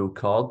nearly had a full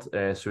card.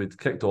 So we'd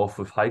kicked off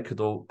with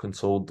Hokkaido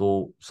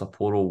Consoldo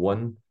Sapporo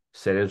 1,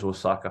 Cerezo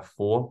Osaka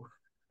 4,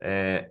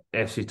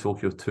 FC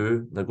Tokyo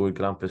 2, Nagoya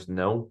Grampus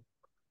 0,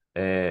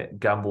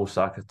 Gambo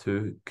Osaka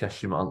 2,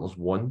 Kashima Antlers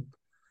 1,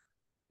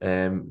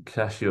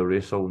 Casio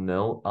Racing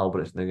 0,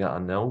 Alberts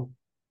Niigata 0,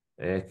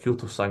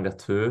 Kyoto Sanga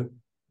 2,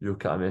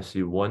 Yokohama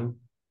FC 1,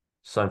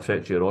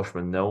 Sanfrecce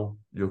Hiroshima 0,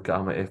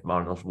 Yokohama F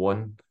Mariners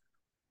 1.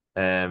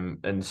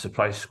 And the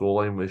surprise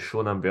scoreline was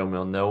Shonan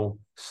Bellmare 0,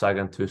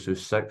 Sagan Tusu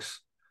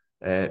 6,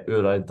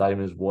 Uri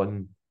Diamonds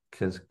 1,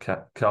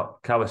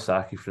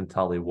 Kawasaki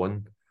Frontale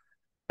 1.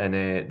 And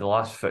the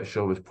last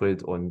fixture was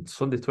played on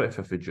Sunday,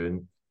 25th of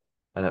June,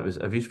 and it was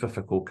Avispa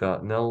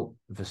Fukuoka 0,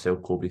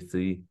 Vissel Kobe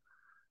 3.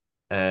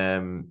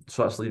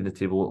 So that's leaving the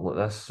table looking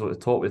like this. So at the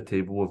top of the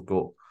table, we've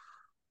got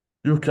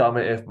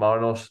Yokohama F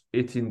Mariners,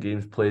 18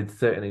 games played,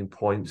 39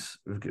 points.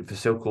 We've got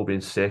Vissel Kobe in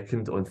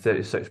second on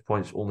 36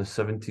 points, only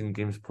 17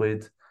 games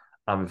played.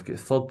 And we've got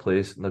third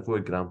place,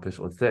 Nagoya Grampus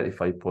on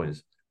 35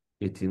 points,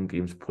 18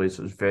 games played.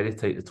 So it's very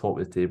tight at the top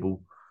of the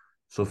table.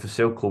 So if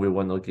Vissel Kobe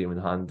win their game in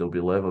hand, there'll be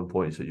 11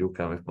 points at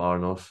Yokohama F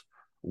Mariners,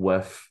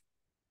 with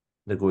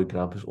Nagoya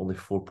Grampus only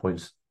 4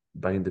 points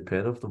behind the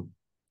pair of them.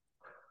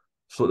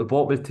 So at the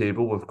bottom of the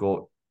table, we've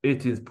got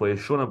 18th place,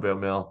 Shonan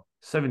Bellmare,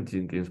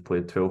 17 games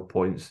played, 12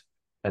 points.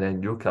 And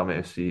then Yokohama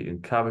FC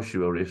and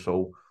Kawashima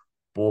Reysol,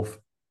 both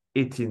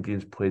 18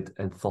 games played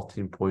and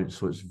 13 points.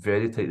 So it's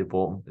very tight at the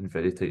bottom and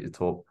very tight at the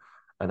top.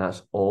 And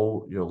that's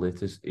all your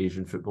latest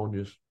Asian football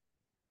news.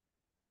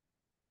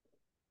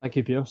 Thank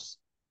you, Pierce.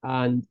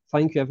 And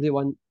thank you,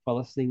 everyone, for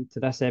listening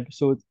to this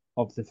episode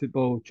of the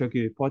Football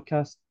Chuggu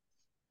podcast.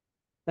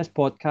 This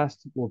podcast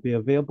will be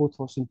available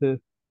to listen to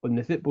on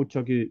the Football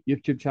Chuggu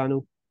YouTube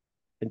channel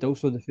and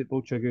also the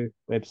Football Chuggu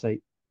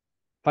website.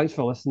 Thanks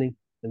for listening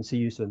and see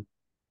you soon.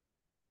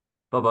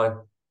 Bye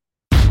bye.